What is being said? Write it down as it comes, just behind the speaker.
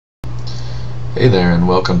Hey there, and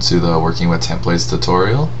welcome to the Working with Templates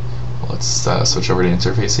tutorial. Let's switch over to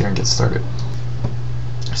interface here and get started.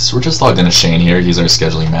 So we're just logged into Shane here. He's our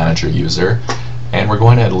scheduling manager user, and we're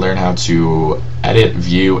going to learn how to edit,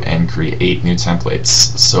 view, and create new templates.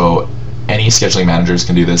 So any scheduling managers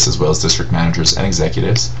can do this, as well as district managers and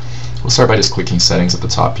executives. We'll start by just clicking settings at the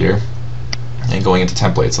top here and going into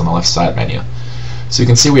templates on the left side menu. So you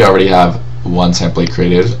can see we already have one template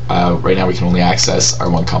created. Right now we can only access our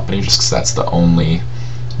one company just because that's the only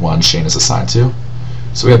one Shane is assigned to.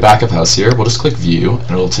 So we have back of house here. We'll just click view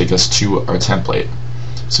and it'll take us to our template.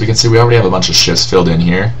 So we can see we already have a bunch of shifts filled in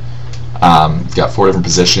here. We've got 4 different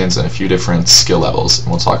positions and a few different skill levels, and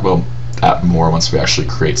we'll talk about that more once we actually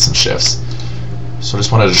create some shifts. So I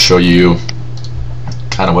just wanted to show you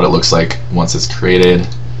kind of what it looks like once it's created.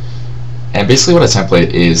 And basically what a template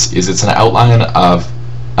is it's an outline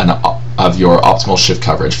of your optimal shift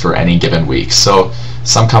coverage for any given week. So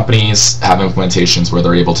some companies have implementations where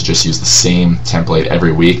they're able to just use the same template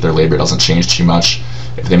every week. Their labor doesn't change too much.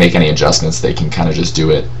 If they make any adjustments, they can kind of just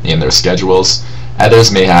do it in their schedules.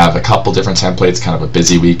 Others may have a couple different templates, kind of a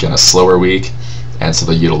busy week and a slower week, and so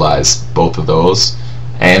they utilize both of those.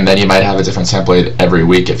 And then you might have a different template every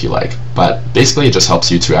week if you like. But basically it just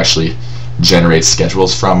helps you to actually generate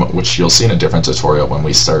schedules from, which you'll see in a different tutorial when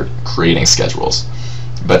we start creating schedules.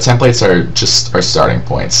 But templates are just our starting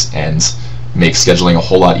points and make scheduling a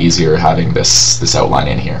whole lot easier having this outline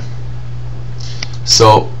in here.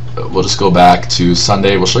 So we'll just go back to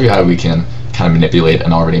Sunday. We'll show you how we can kind of manipulate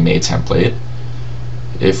an already made template.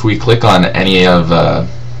 If we click on any of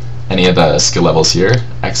the skill levels here,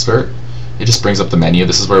 expert, it just brings up the menu.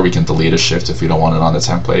 This is where we can delete a shift if we don't want it on the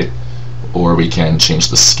template, or we can change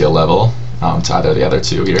the skill level to either of the other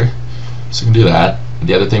two here. So we can do that.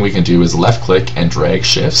 The other thing we can do is left click and drag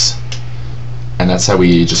shifts, and that's how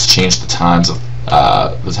we just change the times of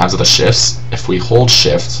the shifts. If we hold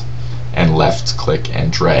shift and left click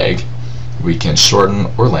and drag, we can shorten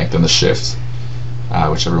or lengthen the shift,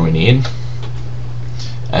 whichever we need.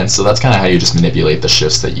 And so that's kind of how you just manipulate the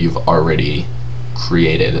shifts that you've already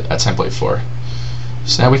created a template for.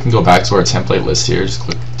 So now we can go back to our template list here. Just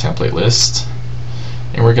click template list,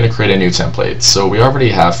 and we're going to create a new template. So we already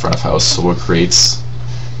have front of house, so we'll create,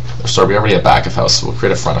 sorry, we already have back of house, so we'll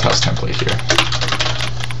create a front of house template here.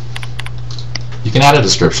 You can add a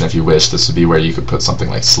description if you wish. This would be where you could put something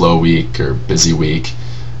like slow week or busy week.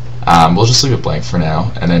 We'll just leave it blank for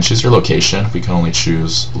now, and then choose your location. We can only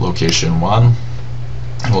choose location 1,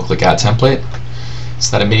 and we'll click add template.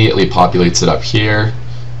 So that immediately populates it up here,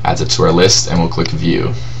 adds it to our list, and we'll click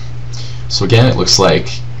view. So again, it looks like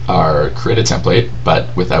our created template,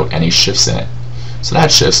 but without any shifts in it. So to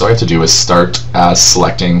add shifts, all we have to do is start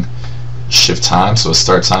selecting shift time. So a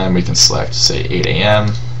start time, we can select, say, 8 a.m.,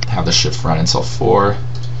 have the shift run until 4.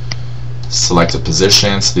 Select a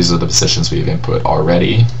position. So these are the positions we've input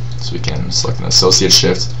already. So we can select an associate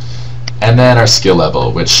shift. And then our skill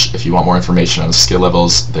level, which if you want more information on the skill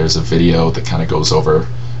levels, there's a video that kind of goes over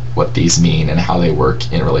what these mean and how they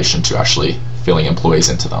work in relation to actually filling employees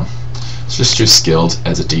into them. So just choose skilled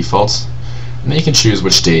as a default, and then you can choose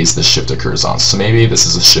which days this shift occurs on. So maybe this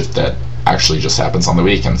is a shift that actually just happens on the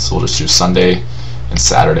weekend, so we'll just choose Sunday and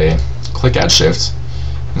Saturday. Click add shift.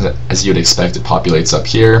 As you'd expect, it populates up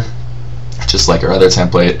here, just like our other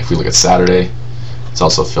template. If we look at Saturday, it's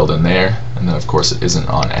also filled in there, and then of course it isn't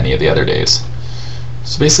on any of the other days.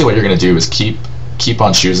 So basically what you're going to do is keep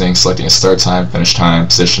on choosing, selecting a start time, finish time,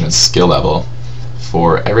 position, and skill level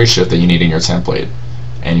for every shift that you need in your template,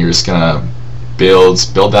 and you're just going to build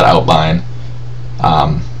that outline,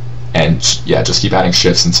 and yeah, just keep adding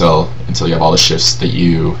shifts until you have all the shifts that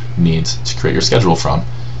you need to create your schedule from.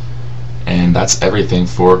 And that's everything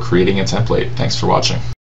for creating a template. Thanks for watching.